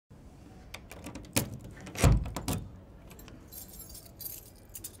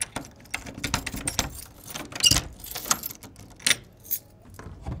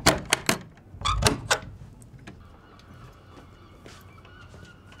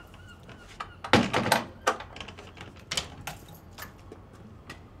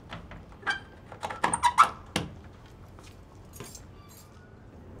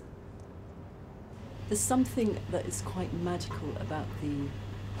There's something that is quite magical about the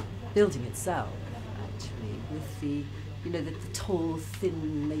building itself, actually, with the, you know, the tall,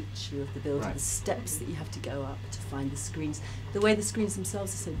 thin nature of the building, Right. the steps that you have to go up to find the screens, the way the screens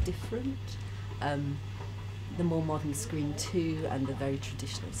themselves are so different. The more modern Screen 2 and the very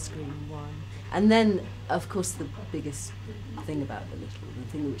traditional Screen 1. And then, of course, the biggest thing about the Little,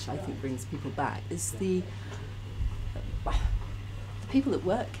 the thing which I think brings people back, is the people that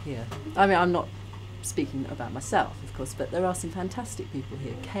work here. I mean, I'm not speaking about myself, of course, but there are some fantastic people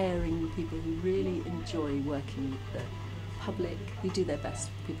here, caring people who really enjoy working with the public, who do their best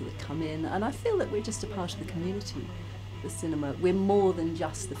for people that come in. And I feel that we're just a part of the community, the cinema. We're more than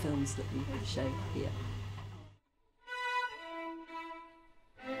just the films that we show here.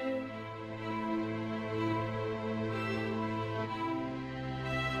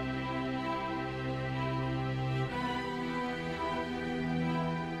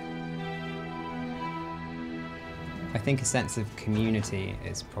 I think a sense of community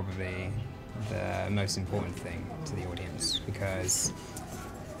is probably the most important thing to the audience, because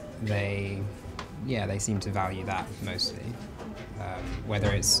they seem to value that mostly.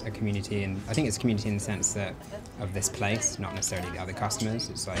 Whether it's a community, and I think it's a community in the sense that of this place, not necessarily the other customers.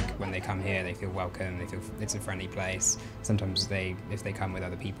 It's like when they come here, they feel welcome, they feel it's a friendly place. Sometimes if they come with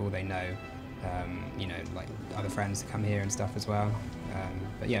other people, they know, you know, like other friends that come here and stuff as well.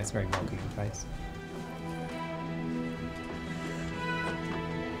 But yeah, it's a very welcoming place.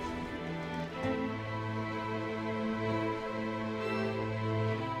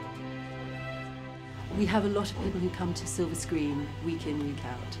 We have a lot of people who come to Silver Screen week in, week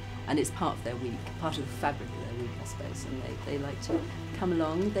out, and it's part of their week, part of the fabric of their week, I suppose, and they like to come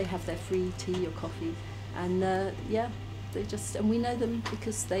along. They have their free tea or coffee, and yeah, and we know them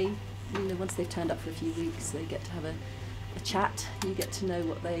because they, you know, once they've turned up for a few weeks, they get to have a chat. You get to know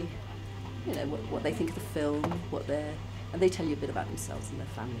what they, you know, what they think of the film, and they tell you a bit about themselves and their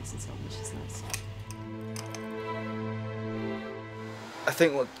families and so on, which is nice. I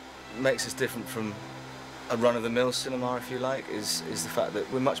think what makes us different from a run-of-the-mill cinema, if you like, is the fact that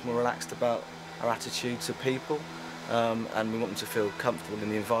we're much more relaxed about our attitude to people, and we want them to feel comfortable in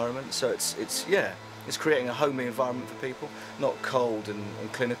the environment. So it's creating a homely environment for people, not cold and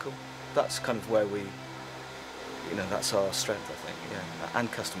clinical. That's kind of where we, you know, that's our strength, I think, yeah,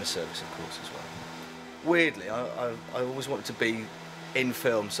 and customer service, of course, as well. Weirdly, I always wanted to be in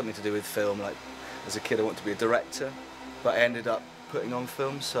film, something to do with film. Like as a kid, I wanted to be a director, but I ended up putting on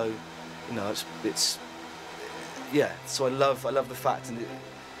films. So, you know, it's yeah. So I love the fact and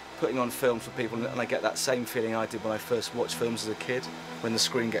putting on film for people, and I get that same feeling I did when I first watched films as a kid. When the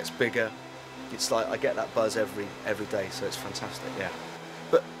screen gets bigger, it's like I get that buzz every day. So it's fantastic, yeah.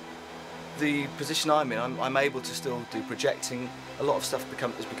 But the position I'm in, I'm able to still do projecting. A lot of stuff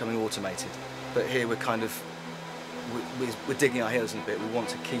is becoming automated, but here we're kind of we're digging our heels in a bit. We want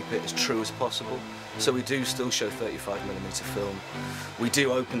to keep it as true as possible. So we do still show 35mm film. We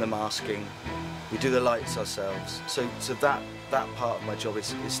do open the masking. We do the lights ourselves. So that part of my job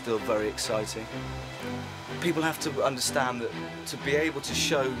is still very exciting. People have to understand that to be able to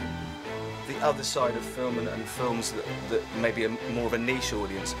show the other side of film and films that maybe are more of a niche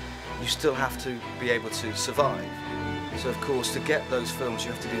audience, you still have to be able to survive. So of course, to get those films,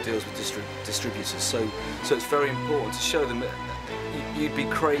 you have to do deals with distributors. So it's very important to show them that you'd be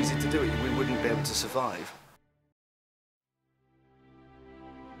crazy to do it. We wouldn't be able to survive.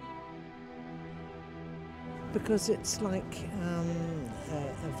 Because it's like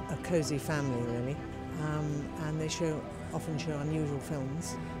a cosy family, really, and they often show unusual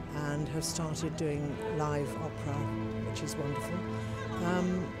films, and have started doing live opera, which is wonderful.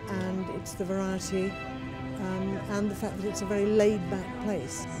 And it's the variety. And the fact that it's a very laid-back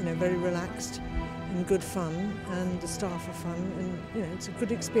place, you know, very relaxed and good fun, and the staff are fun, and, you know, it's a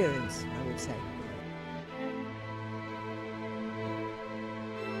good experience, I would say.